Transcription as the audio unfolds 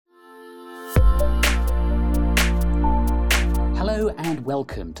and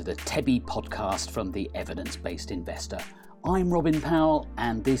welcome to the TEBI podcast from the Evidence-Based Investor. I'm Robin Powell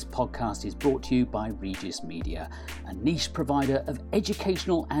and this podcast is brought to you by Regis Media, a niche provider of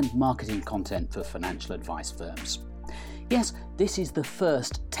educational and marketing content for financial advice firms. Yes, this is the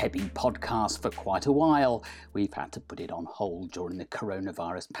first TEBI podcast for quite a while. We've had to put it on hold during the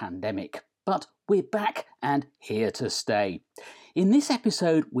coronavirus pandemic, but we're back and here to stay. In this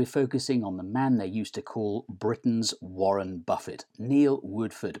episode, we're focusing on the man they used to call Britain's Warren Buffett, Neil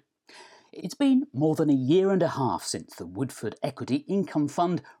Woodford. It's been more than a year and a half since the Woodford Equity Income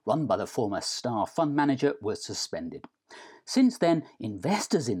Fund, run by the former Star fund manager, was suspended. Since then,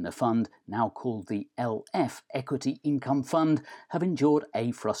 investors in the fund, now called the LF Equity Income Fund, have endured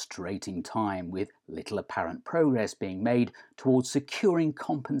a frustrating time, with little apparent progress being made towards securing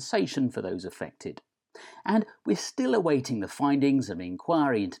compensation for those affected. And we're still awaiting the findings of an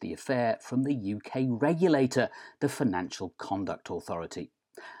inquiry into the affair from the UK regulator, the Financial Conduct Authority.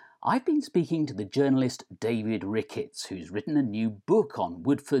 I've been speaking to the journalist David Ricketts, who's written a new book on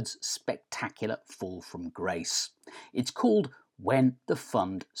Woodford's spectacular fall from grace. It's called When the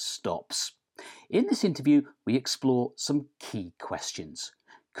Fund Stops. In this interview, we explore some key questions.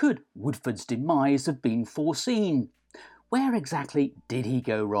 Could Woodford's demise have been foreseen? Where exactly did he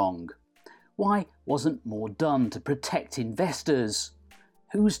go wrong? Why wasn't more done to protect investors?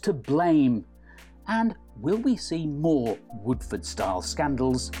 Who's to blame? And will we see more Woodford-style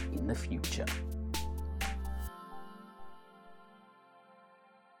scandals in the future?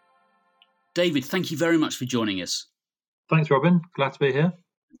 David, thank you very much for joining us. Thanks, Robin. Glad to be here.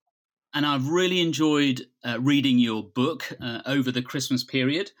 And I've really enjoyed reading your book over the Christmas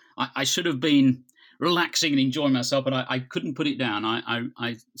period. I should have been relaxing and enjoying myself, but I couldn't put it down.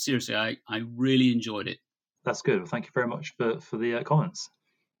 I seriously, I really enjoyed it. That's good. Well, thank you very much for the comments.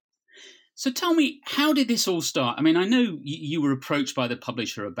 So tell me, how did this all start? I mean, I know you were approached by the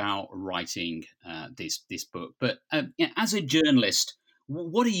publisher about writing this book, but as a journalist,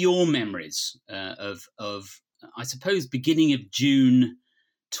 what are your memories of, I suppose, beginning of June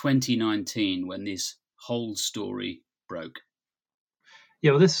 2019 when this whole story broke?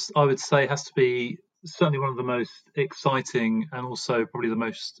 Yeah, well, this, I would say, has to be certainly one of the most exciting and also probably the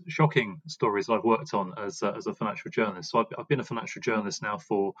most shocking stories I've worked on as a financial journalist. So I've been a financial journalist now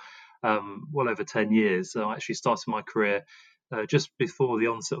for well over 10 years. I actually started my career just before the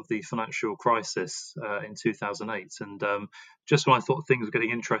onset of the financial crisis in 2008. And just when I thought things were getting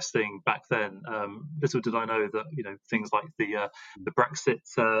interesting back then, little did I know that things like the Brexit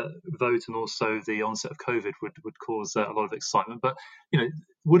vote and also the onset of COVID would cause a lot of excitement. But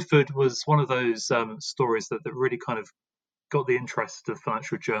Woodford was one of those stories that really kind of got the interest of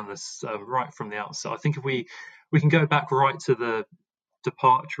financial journalists right from the outset. I think if we can go back right to the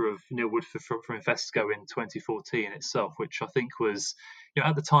departure of Neil Woodford from Invesco in 2014 itself, which I think was,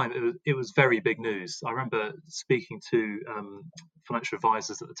 at the time, it was very big news. I remember speaking to financial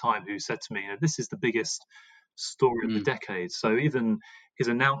advisors at the time who said to me, this is the biggest story of the decade. So even his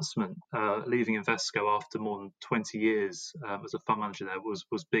announcement leaving Invesco after more than 20 years as a fund manager there was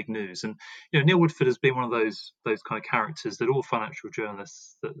big news. And Neil Woodford has been one of those kind of characters that all financial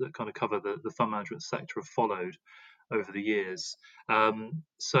journalists that kind of cover the fund management sector have followed over the years.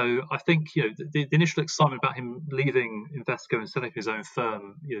 So I think the initial excitement about him leaving Invesco and setting up his own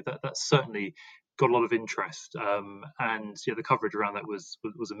firm, that certainly got a lot of interest, and the coverage around that was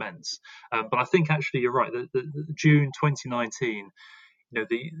immense. But I think actually you're right. The June 2019,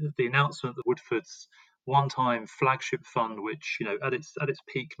 the announcement that Woodford's one-time flagship fund, which at its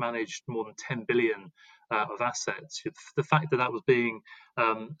peak managed more than 10 billion of assets, the fact that was being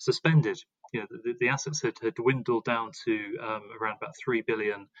suspended. The assets had dwindled down to around about 3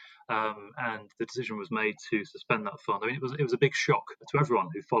 billion, and the decision was made to suspend that fund. I mean, it was a big shock to everyone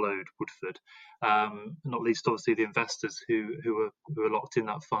who followed Woodford, not least obviously the investors who were locked in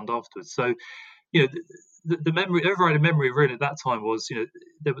that fund afterwards. So, the memory, overriding memory really at that time was,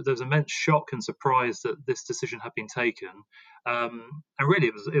 there was immense shock and surprise that this decision had been taken, and really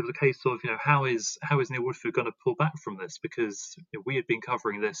it was a case of, how is Neil Woodford going to pull back from this? Because we had been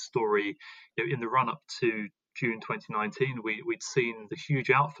covering this story in the run up to June 2019. We'd seen the huge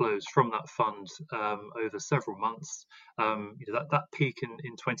outflows from that fund over several months. That peak in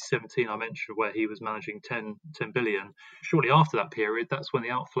 2017 I mentioned, where he was managing 10 billion. Shortly after that period, that's when the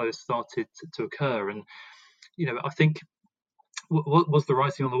outflows started to occur. And I think what was the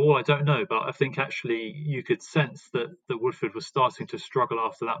writing on the wall? I don't know, but I think actually you could sense that Woodford was starting to struggle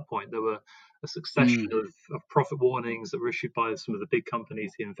after that point. There were a succession of profit warnings that were issued by some of the big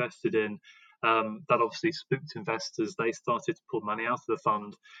companies he invested in. That obviously spooked investors. They started to pull money out of the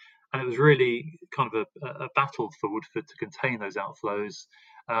fund. And it was really kind of a battle for Woodford to contain those outflows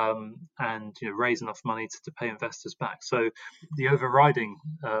and raise enough money to pay investors back. So the overriding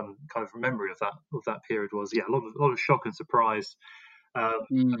kind of memory of that period was a lot of shock and surprise,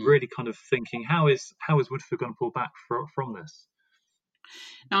 really kind of thinking how is Woodford going to pull back from this?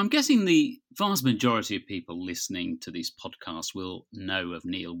 Now, I'm guessing the vast majority of people listening to this podcast will know of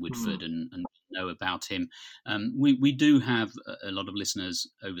Neil Woodford and know about him. We do have a lot of listeners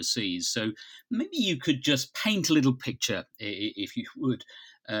overseas, so maybe you could just paint a little picture, if you would,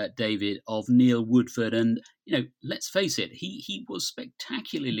 David, of Neil Woodford. And, let's face it, he was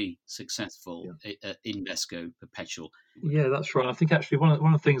spectacularly successful at Invesco Perpetual. Yeah, that's right. I think actually one of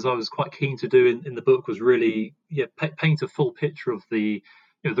the things I was quite keen to do in the book was really paint a full picture of the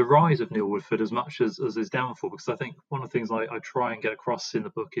rise of Neil Woodford as much as his downfall, because I think one of the things I try and get across in the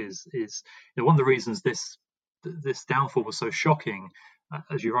book is one of the reasons this downfall was so shocking,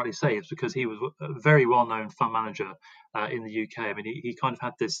 as you rightly say, is because he was a very well-known fund manager in the UK. I mean, he kind of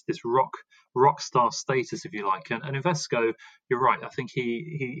had this rock star status, if you like, and Invesco, you're right. I think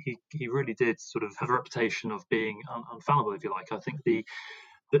he really did sort of have a reputation of being unfallible, if you like. I think the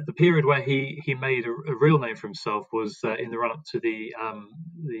period where he made a real name for himself was in the run up to the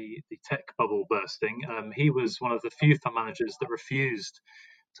tech bubble bursting. He was one of the few fund managers that refused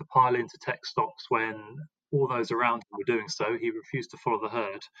to pile into tech stocks when all those around him were doing so. He refused to follow the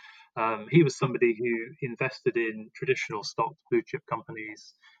herd. He was somebody who invested in traditional stocks, blue chip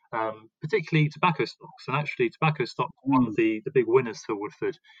companies, particularly tobacco stocks. And actually, tobacco stocks were one of the big winners for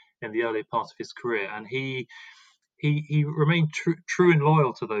Woodford in the early part of his career. And he remained true and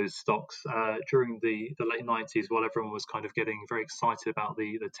loyal to those stocks during the late 90s, while everyone was kind of getting very excited about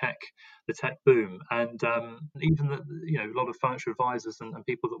the tech boom. And even a lot of financial advisors and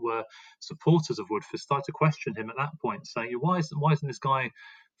people that were supporters of Woodford started to question him at that point, saying, why isn't this guy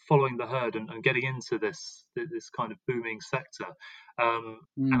following the herd and getting into this kind of booming sector?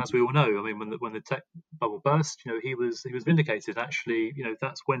 And as we all know, I mean, when the tech bubble burst, he was vindicated. Actually,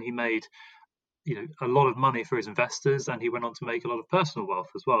 that's when he made a lot of money for his investors, and he went on to make a lot of personal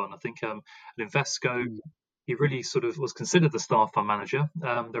wealth as well. And I think at Invesco, he really sort of was considered the star fund manager.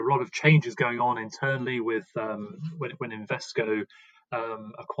 There were a lot of changes going on internally with when Invesco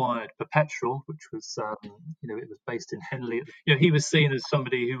acquired Perpetual, which was it was based in Henley. He was seen as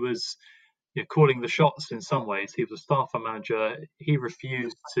somebody who was calling the shots in some ways. He was a star fund manager. He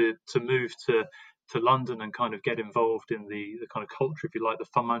refused to move to London and kind of get involved in the kind of culture, if you like, the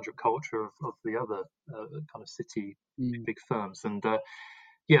fund management culture of the other kind of city big firms. And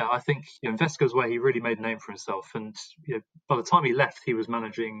I think Invesco is where he really made a name for himself. And by the time he left, he was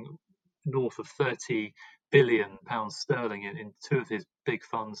managing north of £30 billion in two of his big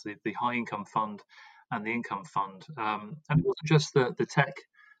funds, the high income fund and the income fund. And it wasn't just the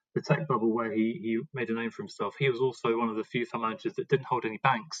tech bubble where he made a name for himself. He was also one of the few fund managers that didn't hold any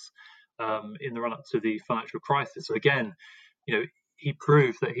banks in the run-up to the financial crisis. So again, he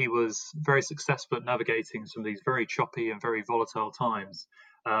proved that he was very successful at navigating some of these very choppy and very volatile times.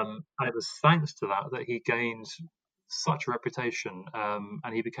 And it was thanks to that he gained such a reputation,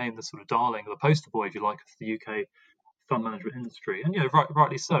 and he became the sort of darling, the poster boy, if you like, of the UK fund management industry. And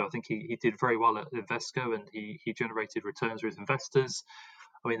rightly so. I think he did very well at Invesco, and he generated returns for his investors.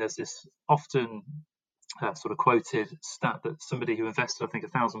 I mean, there's this often sort of quoted stat that somebody who invested, I think,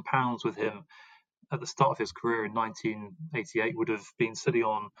 £1,000 with him at the start of his career in 1988 would have been sitting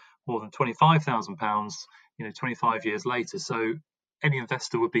on more than £25,000, 25 years later. So any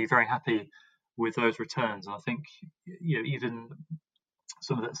investor would be very happy with those returns. And I think, even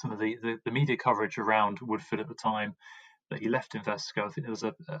some of the media coverage around Woodford at the time that he left Invesco, I think there was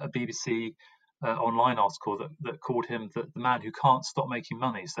a BBC online article that called him the man who can't stop making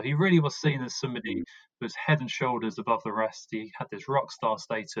money. So he really was seen as somebody who was head and shoulders above the rest. He had this rock star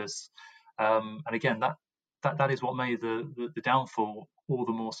status, and again, that is what made the downfall all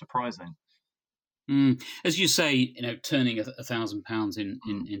the more surprising. As you say, turning £1,000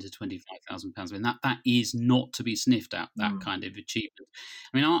 into £25,000. I mean, that is not to be sniffed at. That kind of achievement.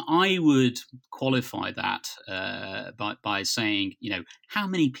 I mean, I would qualify that by saying, how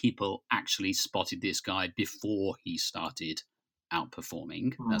many people actually spotted this guy before he started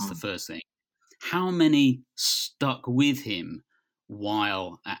outperforming? That's the first thing. How many stuck with him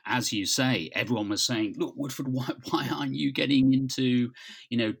while, as you say, everyone was saying, look, Woodford, why aren't you getting into,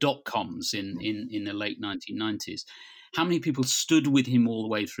 dot-coms in the late 1990s? how many people stood with him all the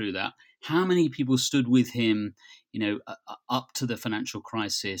way through that? How many people stood with him, up to the financial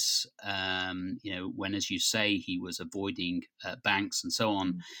crisis, when, as you say, he was avoiding banks and so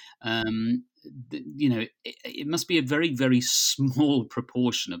on. It must be a very, very small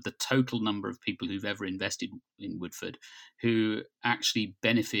proportion of the total number of people who've ever invested in Woodford who actually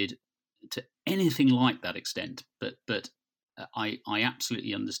benefit to anything like that extent. But I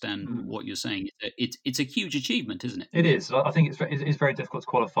absolutely understand what you're saying. It's a huge achievement, isn't it? It is. I think it's very difficult to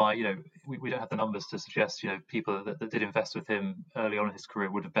qualify. We don't have the numbers to suggest people that did invest with him early on in his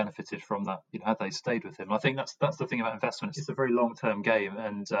career would have benefited from that had they stayed with him. And I think that's the thing about investment. It's a very long-term game,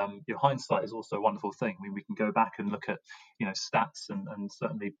 and hindsight is also a wonderful thing. I mean, we can go back and look at stats and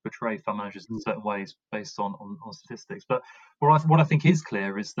certainly portray fund managers in certain ways based on statistics. But what I think is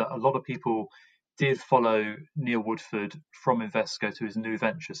clear is that a lot of people did follow Neil Woodford from Invesco to his new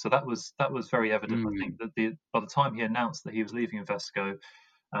venture. So that was very evident. I think that by the time he announced that he was leaving Invesco,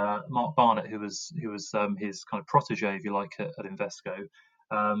 Mark Barnett, who was his kind of protege, if you like, at Invesco,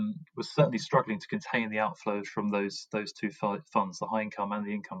 was certainly struggling to contain the outflows from those two funds, the high income and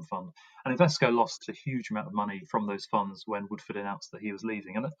the income fund. And Invesco lost a huge amount of money from those funds when Woodford announced that he was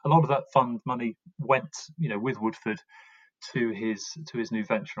leaving. And a lot of that fund money went, with Woodford to his new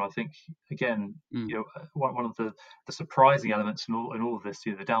venture. I think again, one of the surprising elements in all of this,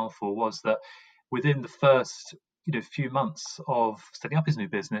 the downfall, was that within the first few months of setting up his new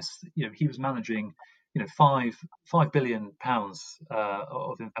business, he was managing £5 billion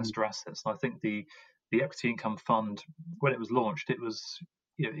of investor assets. And I think the equity income fund, when it was launched, it was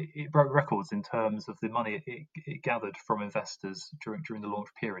it broke records in terms of the money it gathered from investors during the launch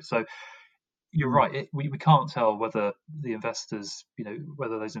period. So you're right. We can't tell whether the investors,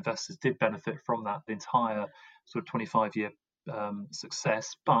 whether those investors did benefit from that entire sort of 25-year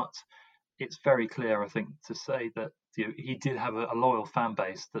success. But it's very clear, I think, to say that he did have a loyal fan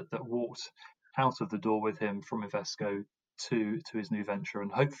base that walked out of the door with him from Invesco to his new venture,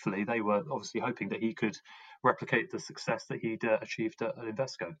 and hopefully they were obviously hoping that he could replicate the success that he'd achieved at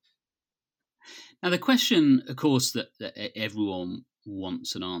Invesco. Now, the question, of course, that everyone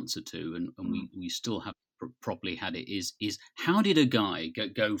wants an answer to, and we still haven't properly had it, is how did a guy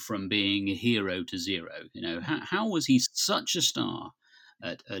go from being a hero to zero? How was he such a star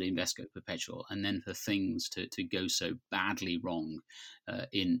at Invesco Perpetual, and then for things to go so badly wrong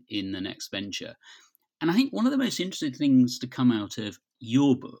in the next venture? And I think one of the most interesting things to come out of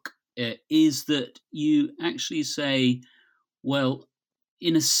your book is that you actually say, well,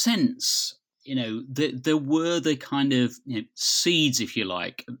 in a sense, there were the kind of seeds, if you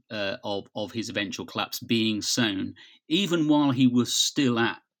like, of his eventual collapse being sown, even while he was still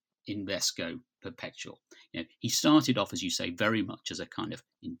at Invesco Perpetual. He started off, as you say, very much as a kind of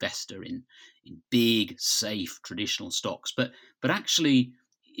investor in big, safe, traditional stocks, but actually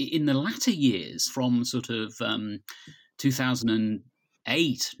in the latter years, from sort of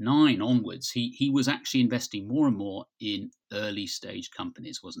 2008, 9 onwards, he was actually investing more and more in early stage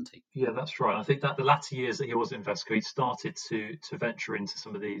companies, wasn't he? Yeah, that's right. I think that the latter years that he was at Invesco, he started to venture into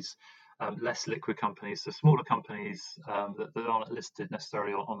some of these less liquid companies, so smaller companies that aren't listed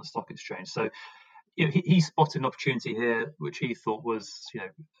necessarily on the stock exchange. So he spotted an opportunity here, which he thought was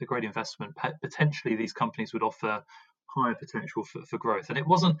a great investment. Potentially, these companies would offer higher potential for growth, and it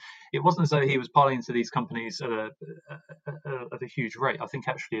wasn't as though he was piling into these companies at a huge rate. I think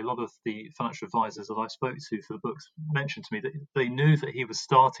actually a lot of the financial advisors that I spoke to for the books mentioned to me that they knew that he was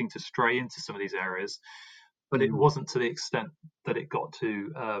starting to stray into some of these areas, but it wasn't to the extent that it got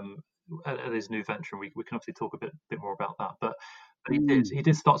to at his new venture. And we can obviously talk a bit more about that, but he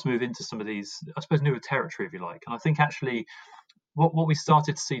did start to move into some of these, I suppose, newer territory, if you like. And I think actually what we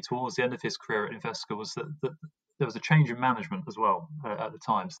started to see towards the end of his career at Invesco was that there was a change in management as well at the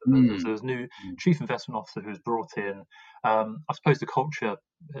time. So there was a new chief investment officer who was brought in. I suppose the culture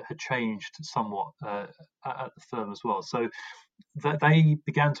had changed somewhat at the firm as well. So they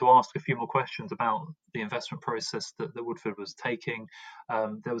began to ask a few more questions about the investment process that Woodford was taking.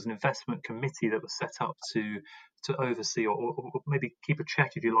 There was an investment committee that was set up to oversee or maybe keep a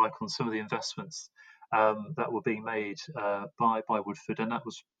check, if you like, on some of the investments that were being made by Woodford, and that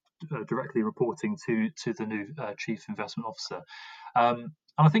was directly reporting to the new chief investment officer. And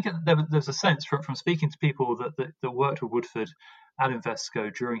I think there's a sense from speaking to people that worked with Woodford at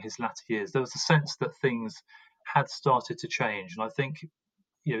Invesco during his latter years, there was a sense that things had started to change. And I think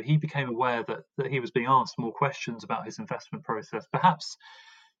he became aware that he was being asked more questions about his investment process. Perhaps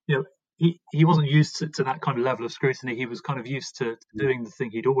he wasn't used to that kind of level of scrutiny. He was kind of used to doing the thing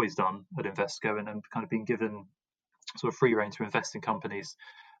he'd always done at Invesco and kind of being given sort of free rein to invest in companies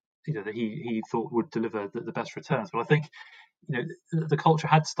that he thought would deliver the best returns. But I think the culture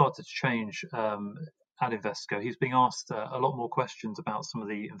had started to change at Invesco. He's being asked a lot more questions about some of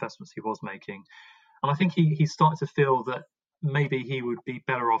the investments he was making, and I think he started to feel that maybe he would be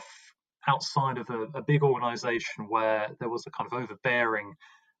better off outside of a big organisation where there was a kind of overbearing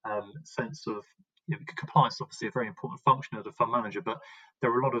sense of compliance. Is obviously a very important function of the fund manager, but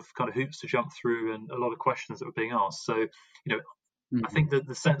there were a lot of kind of hoops to jump through and a lot of questions that were being asked. So I think that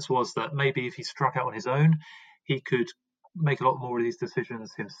the sense was that maybe if he struck out on his own, he could make a lot more of these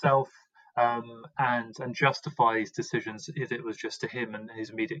decisions himself, and justify these decisions if it was just to him and his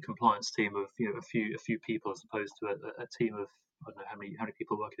immediate compliance team of a few people, as opposed to a team of I don't know how many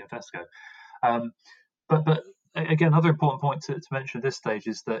people work at Invesco. But again, another important point to mention at this stage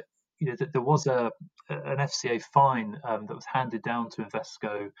is that that there was an FCA fine that was handed down to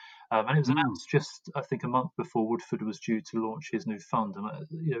Invesco, and it was announced just, I think, a month before Woodford was due to launch his new fund. And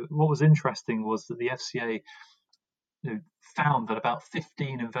what was interesting was that the FCA found that about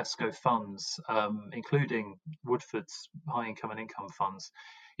 15 Invesco funds, including Woodford's high income and income funds,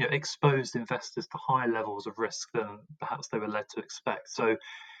 exposed investors to higher levels of risk than perhaps they were led to expect. So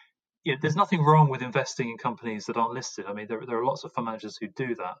there's nothing wrong with investing in companies that aren't listed. I mean, there are lots of fund managers who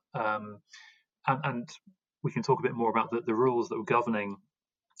do that, and we can talk a bit more about the rules that were governing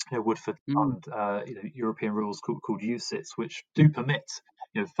Woodford fund, European rules called UCITS, which do permit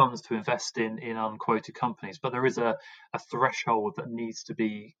funds to invest in unquoted companies, but there is a threshold that needs to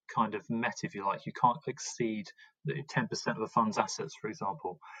be kind of met, if you like. You can't exceed 10% of the fund's assets, for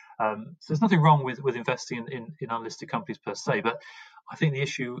example. So there's nothing wrong with investing in unlisted companies per se, but I think the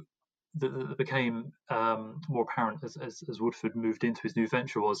issue that became more apparent as Woodford moved into his new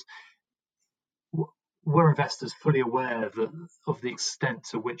venture was, were investors fully aware of the extent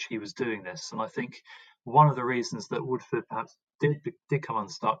to which he was doing this? And I think one of the reasons that Woodford perhaps did come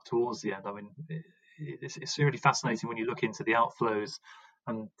unstuck towards the end, I mean, it's really fascinating when you look into the outflows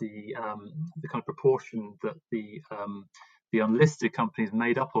and the kind of proportion that the unlisted companies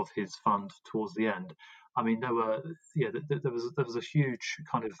made up of his fund towards the end. I mean, there was a huge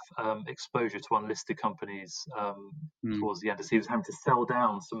kind of exposure to unlisted companies towards the end, as he was having to sell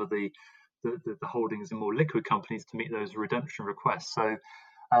down some of the holdings in more liquid companies to meet those redemption requests. So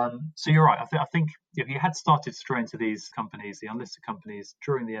you're right. I think if he had started straight into these companies, the unlisted companies,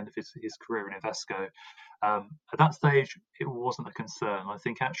 during the end of his career in Invesco, at that stage it wasn't a concern. I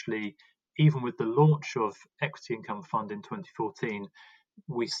think actually, even with the launch of Equity Income Fund in 2014,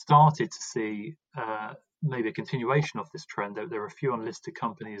 we started to see maybe a continuation of this trend. There were a few unlisted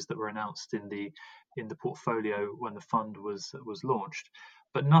companies that were announced in the portfolio when the fund was launched,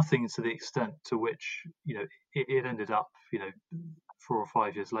 but nothing to the extent to which it ended up 4 or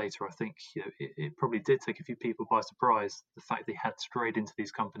 5 years later. I think it probably did take a few people by surprise, the fact they had strayed into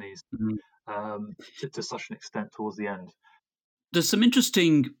these companies to such an extent towards the end. There's some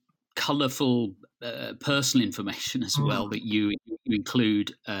interesting colourful personal information as well that you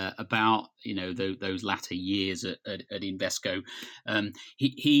include about those latter years at Invesco.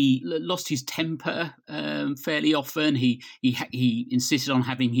 He lost his temper fairly often. He insisted on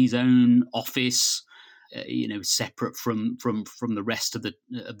having his own office, separate from the rest of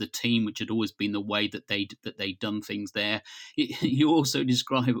the team, which had always been the way that they'd done things there. You also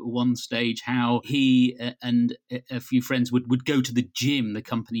describe at one stage how he and a few friends would go to the gym, the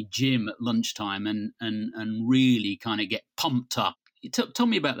company gym, at lunchtime and really kind of get pumped up. Tell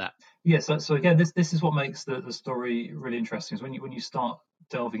me about that. Yes. Yeah, so again, this is what makes the story really interesting. Is when you start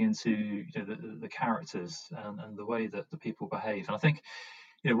delving into the characters and the way that the people behave. And I think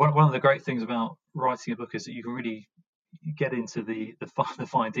one of the great things about writing a book is that you can really get into the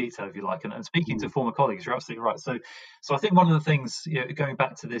fine detail, if you like. And speaking to former colleagues, you're absolutely right. So I think one of the things, going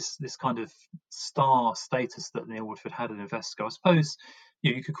back to this kind of star status that Neil Woodford had in Invesco, I suppose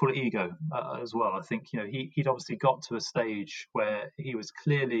you could call it ego as well. I think he'd obviously got to a stage where he was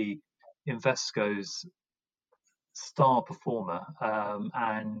clearly Invesco's star performer,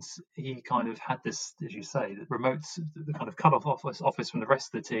 and he kind of had this, as you say, the kind of cut off office from the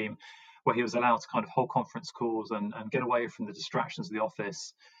rest of the team, where he was allowed to kind of hold conference calls and get away from the distractions of the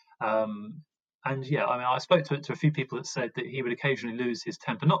office. And yeah, I mean, I spoke to a few people that said that he would occasionally lose his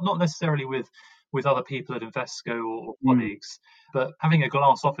temper, not necessarily with other people at Invesco or colleagues, but having a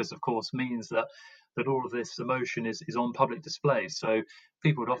glass office, of course, means that all of this emotion is on public display. So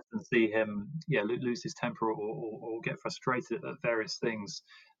people would often see him, lose his temper or get frustrated at various things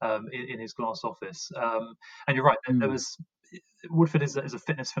in his glass office. And you're right. There was Woodford is a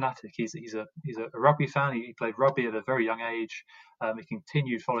fitness fanatic. He's a rugby fan. He played rugby at a very young age. He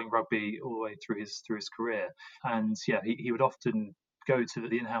continued following rugby all the way through his career. And he would often go to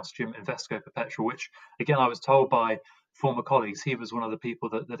the in-house gym Invesco Perpetual, which again I was told by former colleagues he was one of the people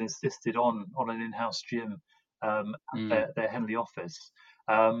that insisted on an in-house gym at their Henley office.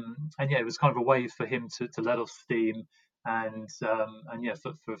 And yeah, it was kind of a way for him to let off steam and yeah,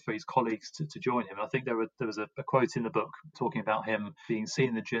 for his colleagues to join him. And I think there was a quote in the book talking about him being seen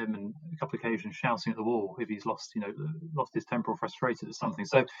in the gym and a couple of occasions shouting at the wall if he's lost his temper or frustrated at something.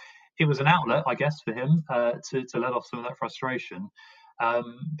 So it was an outlet, I guess, for him to let off some of that frustration.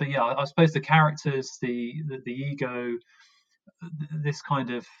 But yeah, I suppose the characters, the ego, this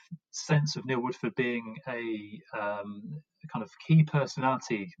kind of sense of Neil Woodford being a kind of key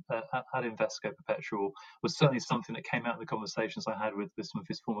personality at Invesco Perpetual was certainly something that came out in the conversations I had with some of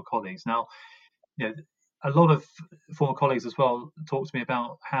his former colleagues. Now, a lot of former colleagues as well talked to me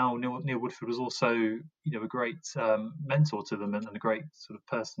about how Neil Woodford was also, a great mentor to them and a great sort of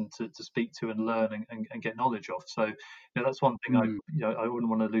person to speak to and learn and get knowledge of. So, that's one thing I wouldn't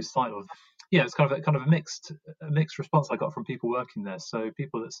want to lose sight of. Yeah, it's kind of a mixed response I got from people working there. So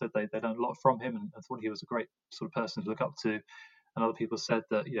people that said they learned a lot from him and thought he was a great sort of person to look up to, and other people said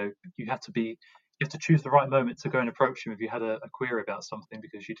that you have to choose the right moment to go and approach him if you had a query about something,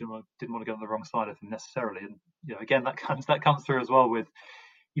 because you didn't want to get on the wrong side of him necessarily. And again, that comes through as well with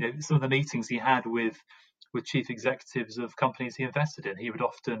some of the meetings he had with chief executives of companies he invested in. He would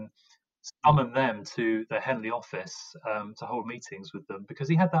often summon them to the Henley office to hold meetings with them, because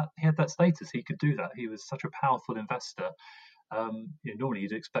he had that status. He could do that. He was such a powerful investor. Normally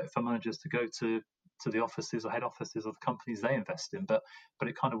you'd expect fund managers to go to the offices or head offices of the companies they invest in, but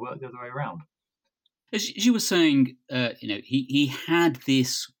it kind of worked the other way around. As you were saying, he had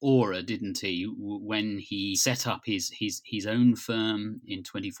this aura, didn't he, when he set up his own firm in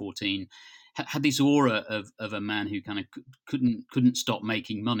 2014. Had this aura of a man who kind of couldn't stop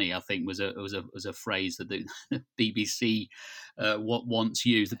making money, I think was a phrase that the BBC once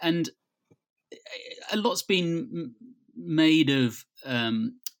used. And a lot's been made of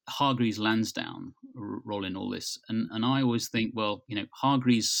Hargreaves Lansdown role in all this, and I always think, well,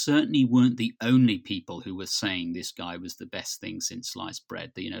 Hargreaves certainly weren't the only people who were saying this guy was the best thing since sliced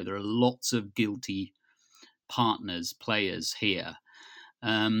bread. There are lots of guilty players here.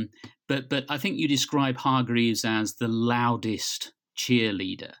 But I think you describe Hargreaves as the loudest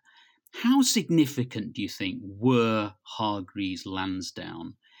cheerleader. How significant do you think were Hargreaves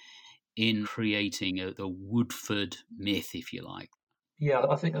Lansdown in creating the Woodford myth, if you like? Yeah,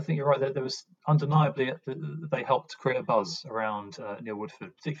 I think you're right. There was undeniably they helped create a buzz around Neil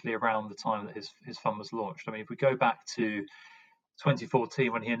Woodford, particularly around the time that his fund was launched. I mean, if we go back to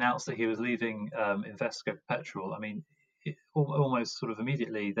 2014 when he announced that he was leaving Invesco Perpetual, I mean, almost sort of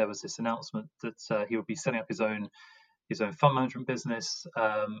immediately there was this announcement that he would be setting up his own fund management business,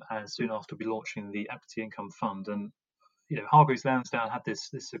 and soon after be launching the equity income fund. And Hargreaves Lansdown had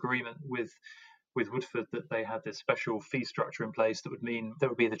this agreement with Woodford that they had this special fee structure in place that would mean that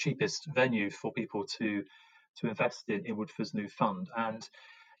would be the cheapest venue for people to invest in Woodford's new fund. And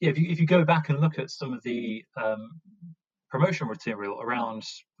if you go back and look at some of the promotional material around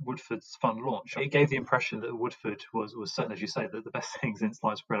Woodford's fund launch, it gave the impression that Woodford was certainly, as you say, the best thing since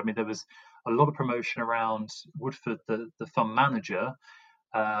sliced bread. I mean, there was a lot of promotion around Woodford, the fund manager,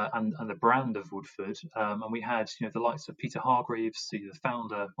 and the brand of Woodford, and we had the likes of Peter Hargreaves, the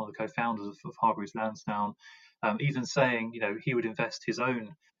founder, one of the co-founders of Hargreaves Lansdown, even saying he would invest his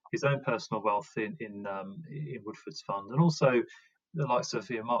own personal wealth in Woodford's fund, and also the likes of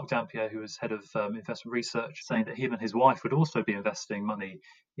Mark Dampier, who was head of investment research, saying that him and his wife would also be investing money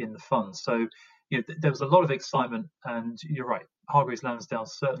in the fund. So there was a lot of excitement, and you're right, Hargreaves Lansdown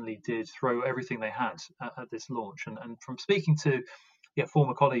certainly did throw everything they had at this launch. And from speaking to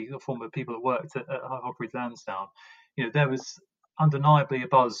former colleagues or former people that worked at Hargreaves Lansdown, there was undeniably a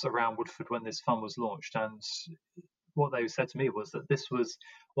buzz around Woodford when this fund was launched. And what they said to me was that this was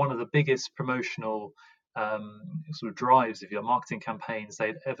one of the biggest promotional sort of drives, if your marketing campaigns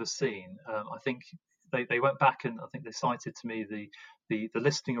they'd ever seen. I think they went back and I think they cited to me the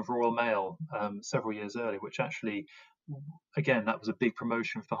listing of Royal Mail several years earlier, which actually, again, that was a big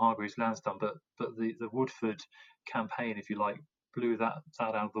promotion for Hargreaves Lansdown, but the Woodford campaign, if you like, blew that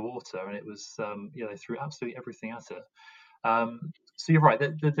out of the water, and it was they threw absolutely everything at it. So you're right,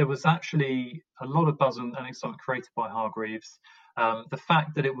 there was actually a lot of buzz and excitement created by Hargreaves. The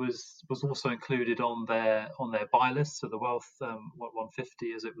fact that it was also included on their buy list, so the Wealth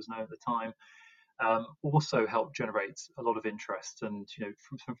 150 as it was known at the time, also helped generate a lot of interest. And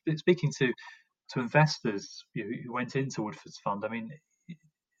from speaking to investors who went into Woodford's fund, I mean,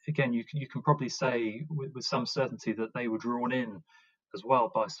 again, you can probably say with some certainty that they were drawn in as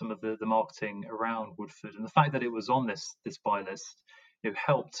well by some of the marketing around Woodford, and the fact that it was on this buy list,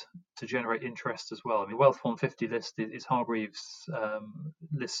 helped to generate interest as well. I mean, Wealth 150 list is Hargreaves'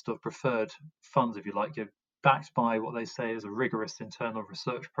 list of preferred funds, if you like, backed by what they say is a rigorous internal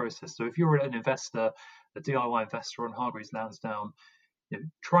research process. So if you're an investor, a DIY investor on Hargreaves Lansdown,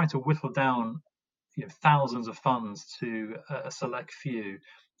 trying to whittle down thousands of funds to a select few,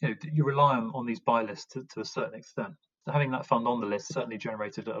 you rely on these buy lists to a certain extent. So having that fund on the list certainly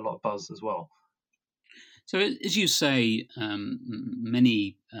generated a lot of buzz as well. So, as you say,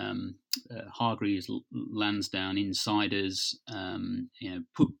 many Hargreaves Lansdown insiders,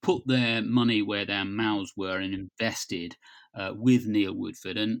 put their money where their mouths were and invested with Neil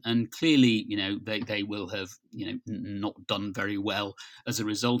Woodford, and clearly, they will have, not done very well as a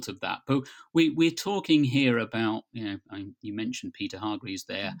result of that. But we're talking here about, you mentioned Peter Hargreaves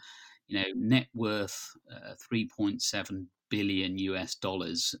there. Net worth $3.7 billion US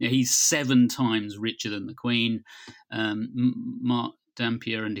dollars. He's 7 times richer than the Queen. Mark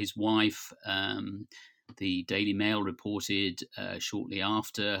Dampier and his wife, the Daily Mail reported shortly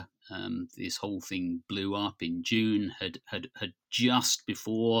after this whole thing blew up in June, had just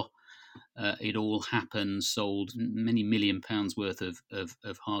before it all happened, sold many £1 million worth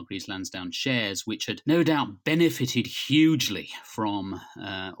of Hargreaves Lansdown shares, which had no doubt benefited hugely from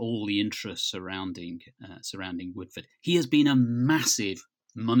all the interest surrounding Woodford. He has been a massive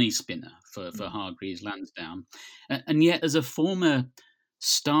money spinner for Hargreaves Lansdown, and yet, as a former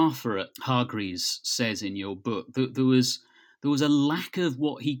staffer at Hargreaves says in your book, there was a lack of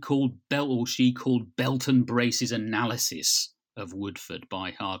what she called belt and braces analysis of Woodford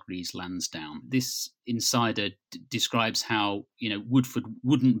by Hargreaves Lansdown. This insider describes how Woodford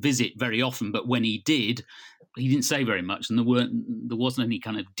wouldn't visit very often, but when he did, he didn't say very much, and there wasn't any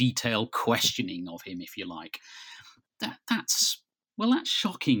kind of detailed questioning of him, if you like. That's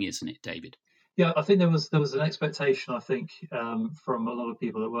shocking, isn't it, David? Yeah, I think there was an expectation, I think, from a lot of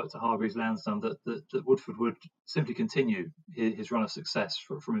people that worked at Hargreaves Lansdown that Woodford would simply continue his run of success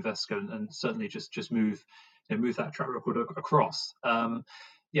from Invesco and certainly just move that track record across.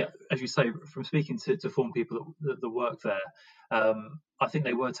 As you say, from speaking to former people that work there, I think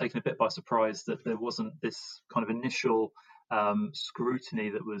they were taken a bit by surprise that there wasn't this kind of initial scrutiny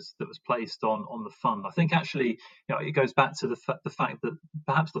that was placed on the fund. I think actually, it goes back to the fact that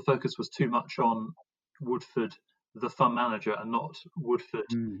perhaps the focus was too much on Woodford, the fund manager, and not Woodford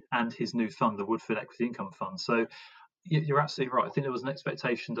and his new fund, the Woodford Equity Income Fund. So you're absolutely right. I think there was an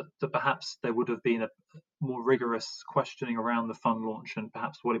expectation that perhaps there would have been a more rigorous questioning around the fund launch and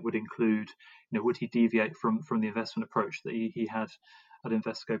perhaps what it would include. Would he deviate from the investment approach that he had at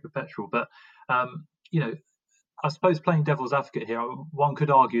Invesco Perpetual? But I suppose playing devil's advocate here, one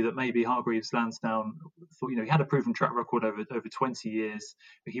could argue that maybe Hargreaves Lansdown thought, he had a proven track record over 20 years.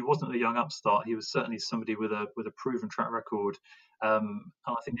 He wasn't a young upstart. He was certainly somebody with a proven track record. And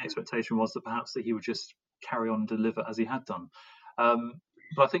I think the expectation was that perhaps that he would just carry on and deliver as he had done.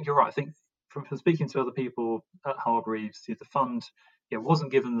 But I think you're right. I think from speaking to other people at Hargreaves, the fund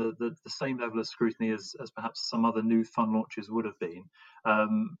wasn't given the same level of scrutiny as perhaps some other new fund launches would have been.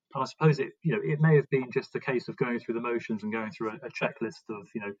 And I suppose it may have been just a case of going through the motions and going through a checklist of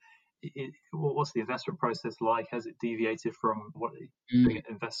what's the investment process like? Has it deviated from what you're doing at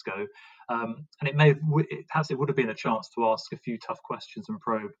Invesco? And perhaps it would have been a chance to ask a few tough questions and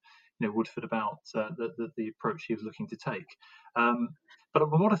probe Woodford about the approach he was looking to take. But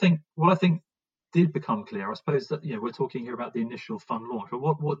what I think did become clear, I suppose that we're talking here about the initial fund launch, but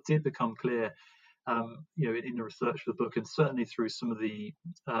what did become clear, in the research for the book, and certainly through some of the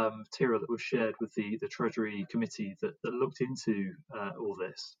material that was shared with the Treasury Committee that looked into all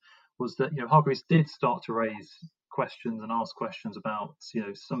this, was that Hargreaves did start to raise questions and ask questions about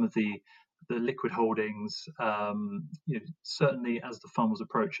some of the liquid holdings, certainly as the fund was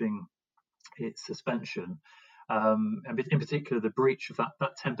approaching its suspension. And in particular, the breach of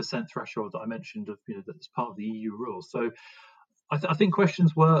that 10% threshold that I mentioned of that's part of the EU rules. So I think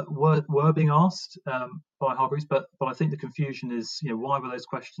questions were being asked by Hargreaves, but I think the confusion is why were those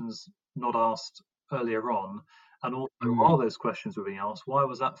questions not asked earlier on, and also while those questions were being asked, why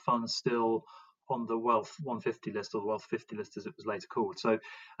was that fund still on the Wealth 150 list, or the Wealth 50 list as it was later called? So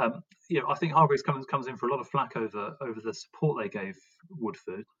I think Hargreaves comes in for a lot of flack over the support they gave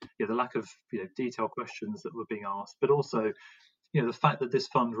Woodford, the lack of detailed questions that were being asked, but also the fact that this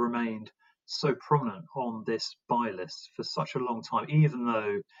fund remained so prominent on this buy list for such a long time, even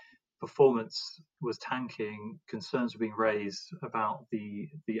though performance was tanking, concerns were being raised about the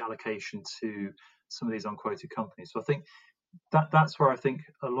allocation to some of these unquoted companies. So I think That's where I think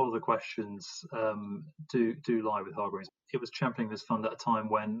a lot of the questions do lie with Hargreaves. It was championing this fund at a time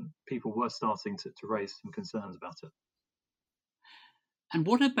when people were starting to raise some concerns about it. And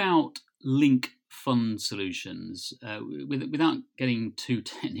what about link fund solutions? Without getting too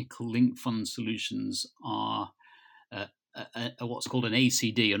technical, link fund solutions are what's called an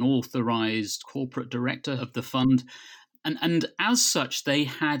ACD, an authorized corporate director of the fund. And as such, they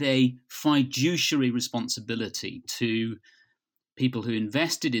had a fiduciary responsibility to people who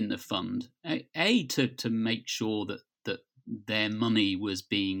invested in the fund, to make sure that their money was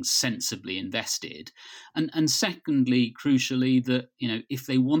being sensibly invested, and secondly, crucially, that if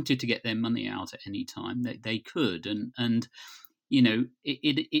they wanted to get their money out at any time, they could, and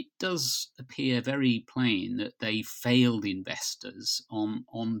it does appear very plain that they failed investors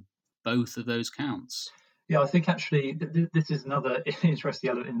on both of those counts. Yeah, I think actually this is another interesting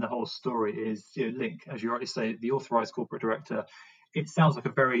element in the whole story is Link, as you rightly say, the authorized corporate director. It sounds like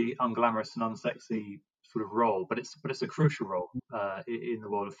a very unglamorous and unsexy sort of role, but it's a crucial role in the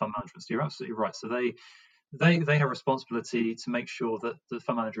world of fund management. So you're absolutely right. So they have responsibility to make sure that the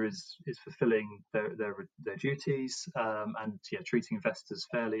fund manager is fulfilling their duties and treating investors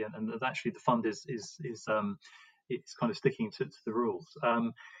fairly, and that actually the fund is it's kind of sticking to the rules.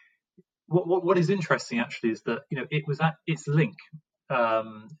 What is interesting actually is that it's Link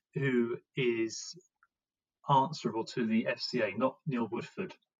who is answerable to the FCA, not Neil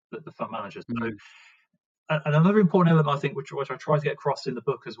Woodford, the fund manager. So, and another important element, I think, which I try to get across in the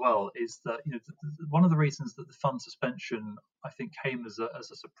book as well, is that one of the reasons that the fund suspension, I think, came as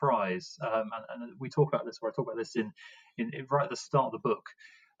a surprise, and we talk about this, or I talk about this in right at the start of the book.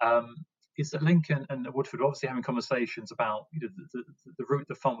 Is that Lincoln and Woodford were obviously having conversations about the route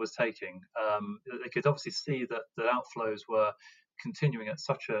the fund was taking. They could obviously see that the outflows were continuing at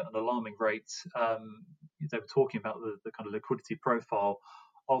such an alarming rate. They were talking about the kind of liquidity profile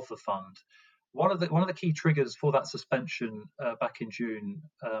of the fund. One of the key triggers for that suspension back in June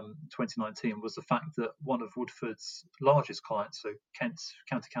 2019 was the fact that one of Woodford's largest clients, so Kent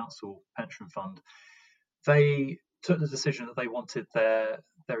County Council Pension Fund, they took the decision that they wanted their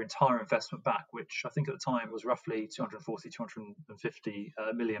entire investment back, which I think at the time was roughly 250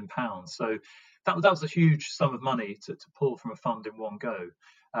 million pounds. So that was a huge sum of money to pull from a fund in one go.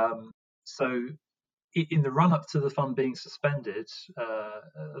 So in the run up to the fund being suspended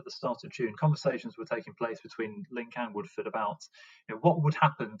at the start of June, conversations were taking place between Link and Woodford about what would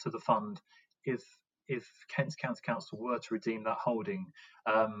happen to the fund if Kent County Council were to redeem that holding.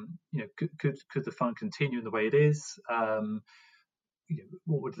 Could the fund continue in the way it is?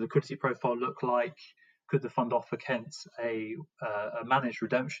 What would the liquidity profile look like? Could the fund offer Kent a managed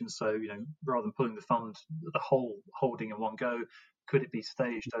redemption? So, rather than pulling the whole holding in one go, could it be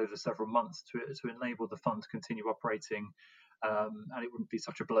staged over several months to enable the fund to continue operating, and it wouldn't be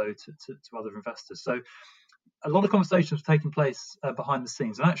such a blow to other investors? So, a lot of conversations were taking place behind the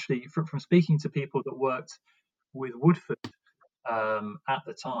scenes, and actually, from speaking to people that worked with Woodford at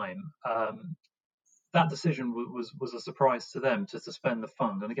the time, that decision was a surprise to them to suspend the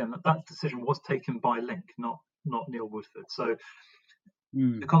fund. And again, that decision was taken by Link, not Neil Woodford. So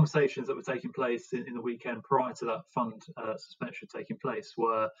the conversations that were taking place in the weekend prior to that fund suspension taking place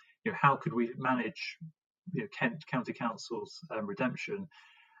were, how could we manage Kent County Council's redemption?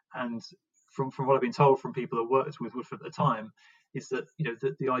 And from what I've been told from people that worked with Woodford at the time, is that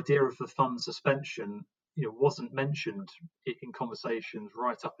the idea of the fund suspension wasn't mentioned in conversations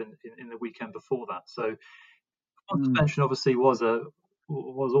right up in the weekend before that. So suspension obviously was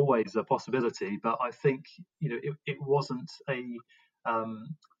always a possibility, but I think it wasn't a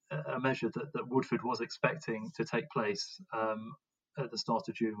measure that Woodford was expecting to take place at the start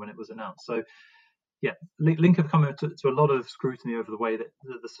of June when it was announced. So yeah, Link have come to a lot of scrutiny over the way that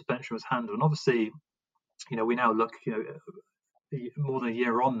the suspension was handled, and obviously we now look more than a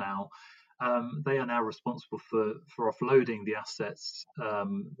year on now. They are now responsible for offloading the assets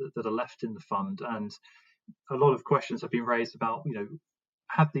that are left in the fund, and a lot of questions have been raised about,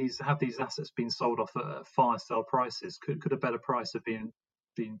 have these assets been sold off at fire sale prices? Could a better price have been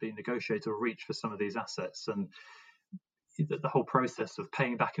negotiated or reached for some of these assets? And the whole process of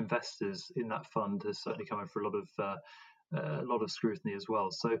paying back investors in that fund has certainly come in for a lot of scrutiny as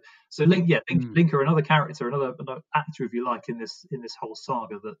well. So Link are another character, another actor, if you like, in this whole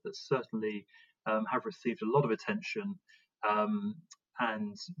saga that certainly have received a lot of attention, and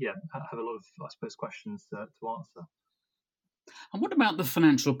have a lot of, I suppose, questions to answer. And what about the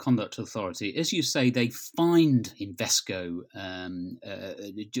Financial Conduct Authority? As you say, they fined Invesco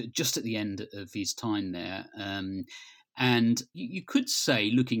just at the end of his time there. And you could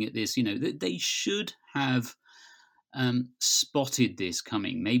say, looking at this, that they should have spotted this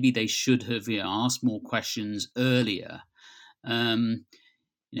coming. Maybe they should have asked more questions earlier. Andrew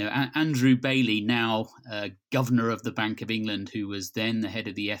Bailey, now governor of the Bank of England, who was then the head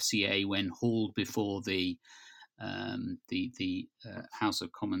of the FCA when hauled before the House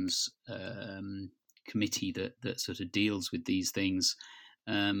of Commons committee that sort of deals with these things,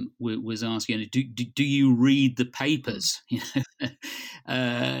 was asking, do you read the papers?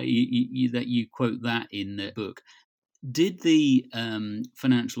 That you quote that in the book. Did the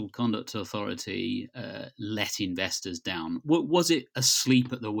Financial Conduct Authority let investors down? Was it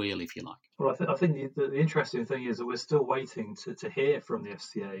asleep at the wheel, if you like? Well, I think the interesting thing is that we're still waiting to hear from the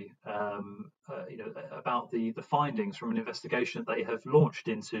FCA, about the findings from an investigation that they have launched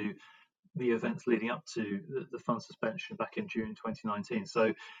into the events leading up to the fund suspension back in June 2019.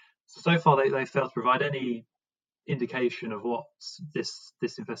 So far they failed to provide any indication of what this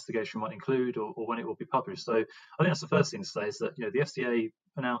investigation might include or when it will be published. So I think that's the first thing to say, is that the FCA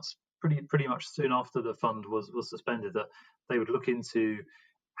announced pretty much soon after the fund was suspended that they would look into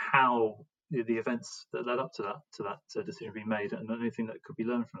how the events that led up to that decision being made and anything that could be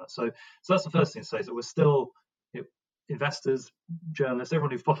learned from that. So that's the first thing to say, is that we're still, investors, journalists,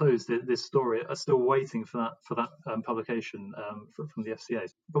 everyone who follows this story are still waiting for that publication from the FCA.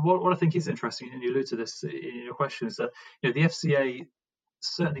 But what I think is interesting, and you allude to this in your question, is that the FCA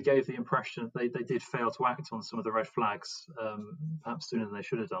certainly gave the impression that they did fail to act on some of the red flags, perhaps sooner than they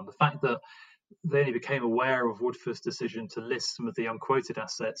should have done. The fact that they only became aware of Woodford's decision to list some of the unquoted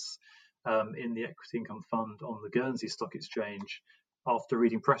assets in the equity income fund on the Guernsey Stock Exchange after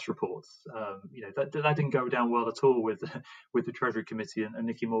reading press reports, that didn't go down well at all with the Treasury Committee and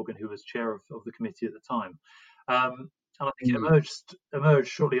Nicky Morgan, who was chair of the committee at the time. And I think it emerged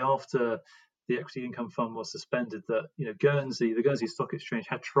shortly after the equity income fund was suspended that the Guernsey Stock Exchange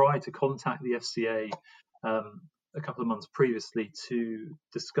had tried to contact the FCA a couple of months previously to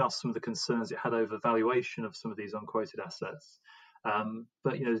discuss some of the concerns it had over valuation of some of these unquoted assets.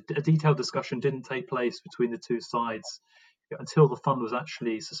 But a detailed discussion didn't take place between the two sides until the fund was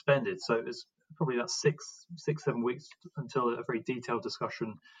actually suspended. So it was probably about 6-7 weeks until a very detailed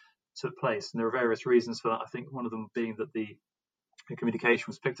discussion took place. And there are various reasons for that. I think one of them being that the communication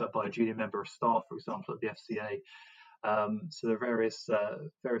was picked up by a junior member of staff, for example, at the FCA. So there are various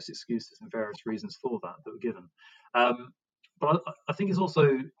excuses and various reasons for that were given. But I think it's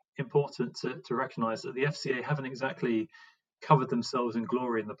also important to recognise that the FCA haven't exactly covered themselves in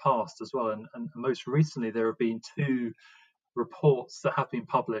glory in the past as well. And most recently, there have been two reports that have been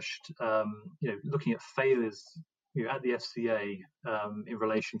published, looking at failures at the FCA in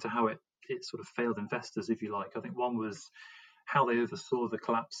relation to how it sort of failed investors, if you like. I think one was how they oversaw the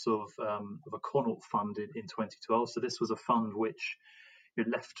collapse of a Connaught fund in 2012. So this was a fund which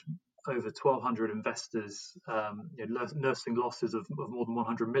left over 1,200 investors nursing losses of more than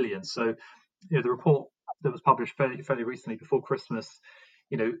 100 million. So the report that was published fairly recently before Christmas,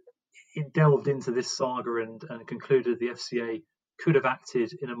 it delved into this saga and concluded the FCA could have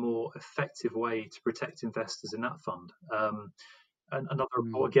acted in a more effective way to protect investors in that fund. And another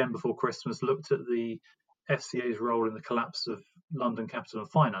report again before Christmas looked at the FCA's role in the collapse of London Capital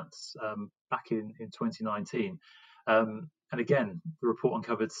and Finance back in 2019. And again, the report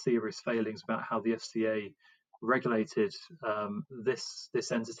uncovered serious failings about how the FCA regulated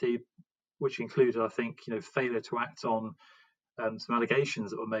this entity, which included, I think, failure to act on some allegations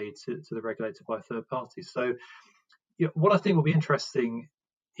that were made to the regulator by third parties. So what I think will be interesting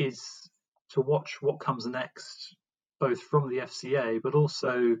is to watch what comes next, both from the FCA, but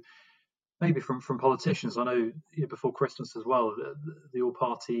also maybe from politicians. I know before Christmas as well, the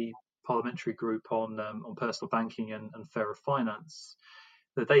all-party parliamentary group on personal banking and fairer finance,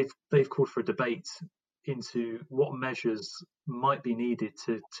 that they've called for a debate into what measures might be needed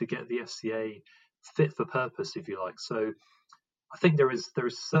to get the FCA fit for purpose, if you like. So I think there is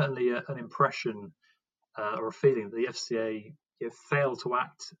certainly an impression or a feeling that the FCA failed to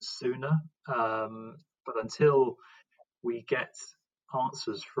act sooner. But until we get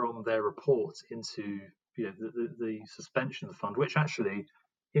answers from their report into the suspension of the fund, which actually,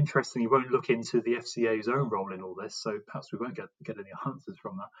 interestingly, won't look into the FCA's own role in all this, so perhaps we won't get any answers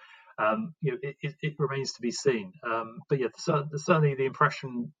from that. It remains to be seen. But certainly the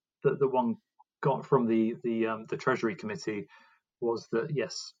impression that the one got from the Treasury Committee was that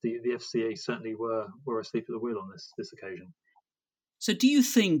yes, the FCA certainly were asleep at the wheel on this occasion. So, do you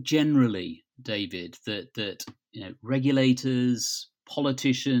think generally, David, that regulators,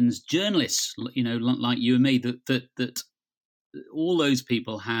 politicians, journalists, like you and me, that all those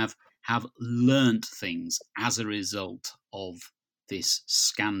people have learnt things as a result of this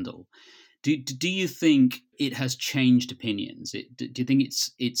scandal? Do you think it has changed opinions? Do you think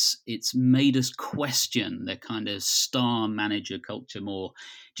it's made us question the kind of star manager culture more?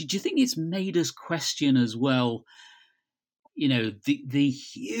 Do you think it's made us question as well, the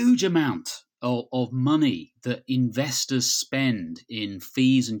huge amount of money that investors spend in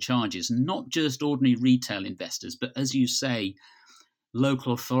fees and charges, not just ordinary retail investors, but as you say,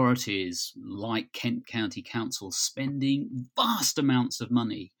 local authorities like Kent County Council spending vast amounts of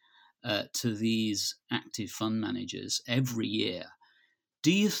money to these active fund managers every year.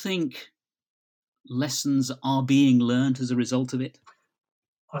 Do you think lessons are being learned as a result of it?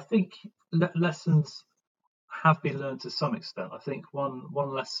 I think lessons have been learned to some extent. I think one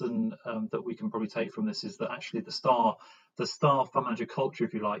lesson that we can probably take from this is that actually the star fund manager culture,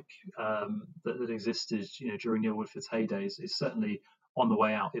 if you like, that existed during Neil Woodford's heydays is certainly on the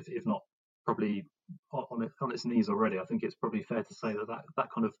way out, if not probably on its knees already. I think it's probably fair to say that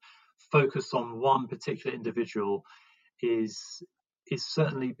kind of focus on one particular individual is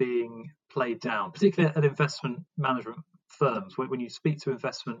certainly being played down, particularly at investment management firms. When you speak to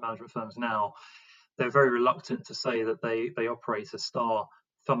investment management firms now, they're very reluctant to say that they operate a star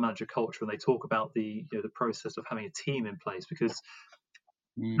fund manager culture, and they talk about the process of having a team in place, because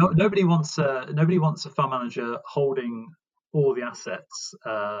nobody wants a fund manager holding all the assets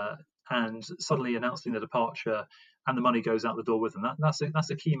and suddenly announcing the departure, and the money goes out the door with them. That's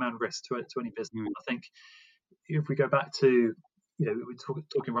a key man risk to any business. I think if we go back to we're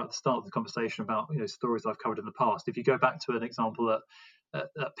talking about the start of the conversation about stories I've covered in the past. If you go back to an example at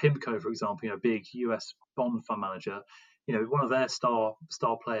PIMCO, for example, big US bond fund manager, one of their star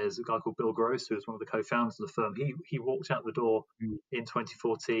players, a guy called Bill Gross, who was one of the co-founders of the firm, he walked out the door in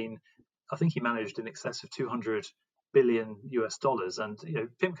 2014. I think he managed in excess of $200 billion US, and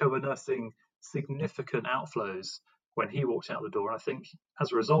PIMCO were nursing significant outflows when he walked out the door. And I think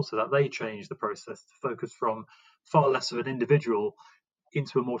as a result of that, they changed the process to focus from far less of an individual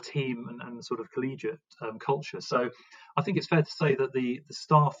into a more team and sort of collegiate culture. So I think it's fair to say that the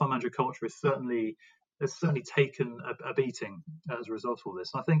star fund manager culture has certainly taken a beating as a result of all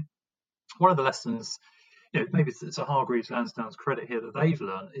this. And I think one of the lessons, maybe it's a Hargreaves Lansdown's credit here that they've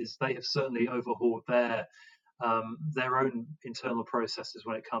learned, is they have certainly overhauled their own internal processes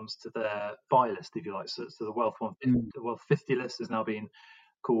when it comes to their buy list, if you like. So the Wealth 150, the Wealth 50 list has now been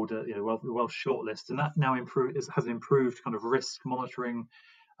called the Wealth short list, and that now has an improved kind of risk monitoring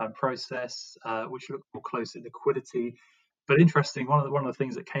process, which looks more closely at liquidity. But interesting, one of the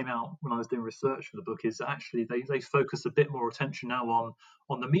things that came out when I was doing research for the book is that actually they focus a bit more attention now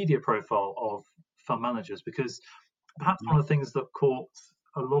on the media profile of fund managers, because perhaps one of the things that caught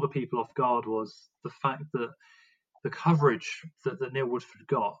a lot of people off guard was the fact that the coverage that Neil Woodford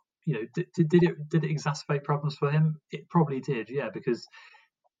got, did it exacerbate problems for him? It probably did, yeah, because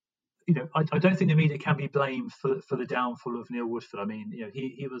I don't think the media can be blamed for the downfall of Neil Woodford. I mean,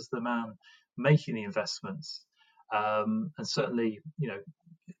 he was the man making the investments, and certainly, you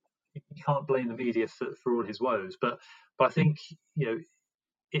can't blame the media for all his woes. But I think,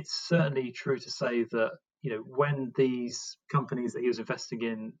 it's certainly true to say that, when these companies that he was investing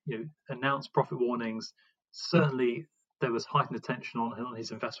in, announced profit warnings, certainly there was heightened attention on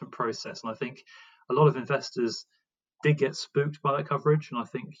his investment process. And I think a lot of investors did get spooked by that coverage, and I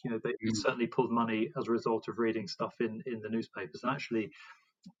think they certainly pulled money as a result of reading stuff in the newspapers. And actually,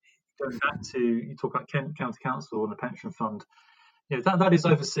 going back to, you talk about Kent County Council and the pension fund, that is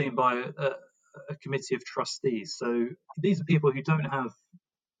overseen by a committee of trustees. So these are people who don't have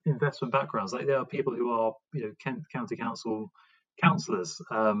investment backgrounds. Like, they are people who are Kent County Council councillors,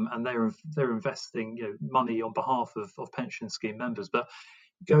 and they're investing money on behalf of pension scheme members. But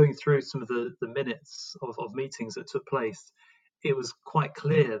going through some of the minutes of meetings that took place, it was quite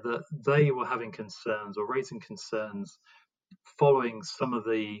clear that they were having concerns or raising concerns following some of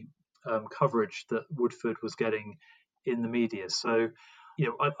the coverage that Woodford was getting in the media. So,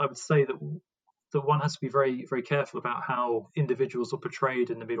 I would say that one has to be very, very careful about how individuals are portrayed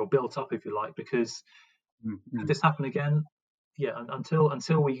in the media, or built up, if you like, because could this happen again? Yeah,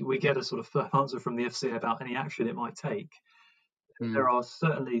 until we get a sort of firm answer from the FCA about any action it might take, there are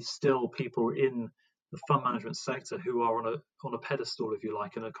certainly still people in the fund management sector who are on a pedestal, if you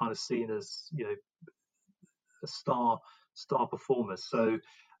like, and are kind of seen as a star performers. So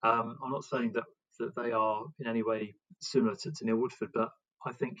I'm not saying that they are in any way similar to Neil Woodford, but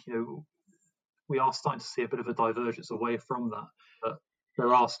I think we are starting to see a bit of a divergence away from that. But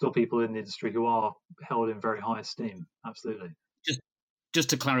there are still people in the industry who are held in very high esteem. Absolutely. Just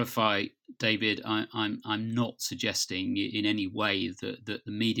to clarify, David, I'm not suggesting in any way that the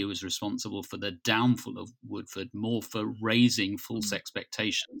media was responsible for the downfall of Woodford, more for raising false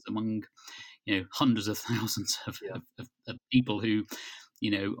expectations among hundreds of thousands of people who,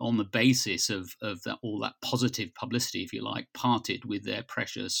 on the basis of all that positive publicity, if you like, parted with their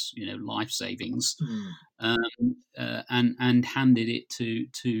precious life savings, and handed it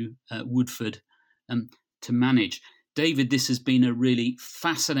to Woodford to manage. David, this has been a really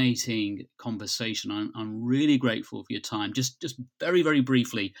fascinating conversation. I'm really grateful for your time. Just very, very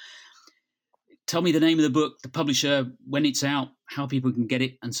briefly, tell me the name of the book, the publisher, when it's out, how people can get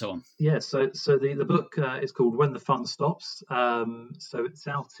it, and so on. Yeah, so the book is called When the Fun Stops. So it's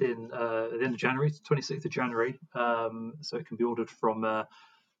out in at the end of January, 26th of January. So it can be ordered from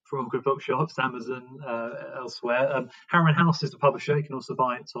good bookshops, Amazon, elsewhere. Harriman House is the publisher. You can also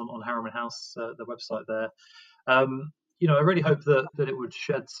buy it on Harriman House, the website there. I really hope that it would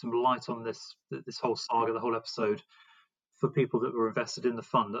shed some light on this whole saga, the whole episode, for people that were invested in the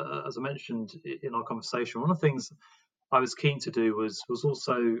fund. As I mentioned in our conversation, one of the things I was keen to do was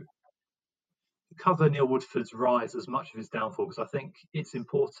also cover Neil Woodford's rise as much of his downfall, because I think it's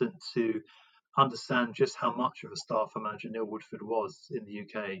important to understand just how much of a star fund manager Neil Woodford was in the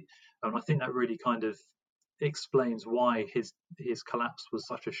UK. And I think that really kind of explains why his collapse was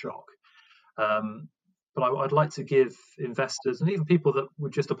such a shock. But I'd like to give investors, and even people that were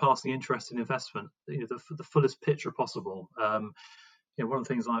just a passing interest in investment, the fullest picture possible. One of the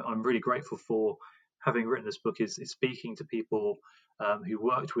things I'm really grateful for, having written this book, is speaking to people who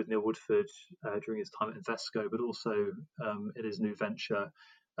worked with Neil Woodford during his time at Invesco, but also in his new venture,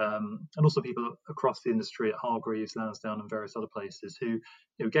 and also people across the industry at Hargreaves, Lansdowne, and various other places who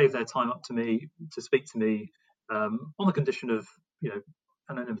gave their time up to me to speak to me on the condition of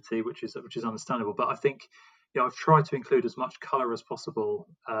anonymity, which is understandable. But I think I've tried to include as much colour as possible,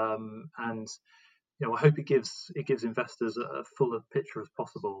 and I hope it gives investors a fuller picture as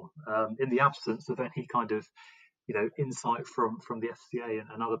possible, in the absence of any kind of insight from the FCA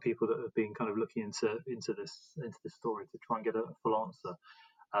and other people that have been kind of looking into this story to try and get a full answer.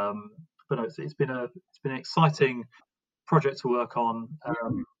 But no, it's been an exciting project to work on,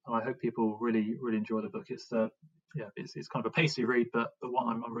 and I hope people really enjoy the book. It's kind of a pacey read, but one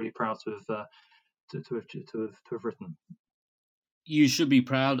I'm really proud to have written. You should be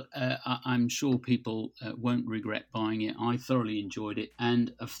proud. I'm sure people won't regret buying it. I thoroughly enjoyed it,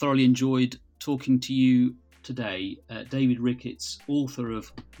 and I've thoroughly enjoyed talking to you today. David Ricketts, author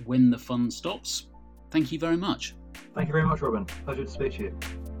of When the Fun Stops. Thank you very much. Thank you very much, Robin. Pleasure to speak to you.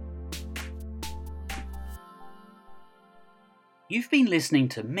 You've been listening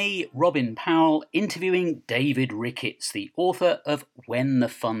to me, Robin Powell, interviewing David Ricketts, the author of When the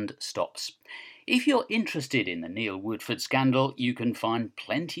Fund Stops. If you're interested in the Neil Woodford scandal, you can find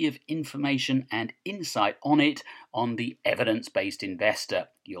plenty of information and insight on it on the Evidence-Based Investor.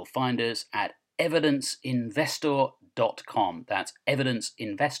 You'll find us at evidenceinvestor.com. That's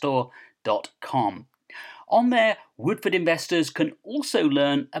evidenceinvestor.com. On there, Woodford investors can also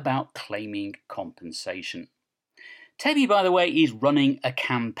learn about claiming compensation. Tebby, by the way, is running a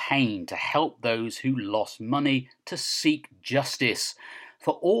campaign to help those who lost money to seek justice.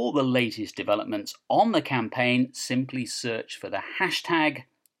 For all the latest developments on the campaign, simply search for the hashtag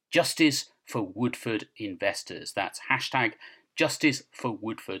Justice for Woodford Investors. That's hashtag Justice for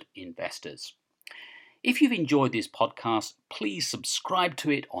Woodford Investors. If you've enjoyed this podcast, please subscribe to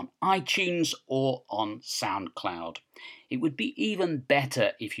it on iTunes or on SoundCloud. It would be even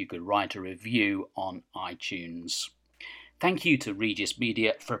better if you could write a review on iTunes. Thank you to Regis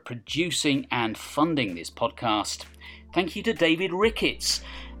Media for producing and funding this podcast. Thank you to David Ricketts.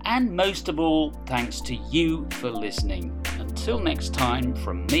 And most of all, thanks to you for listening. Until next time,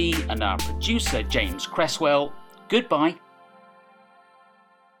 from me and our producer, James Cresswell, goodbye.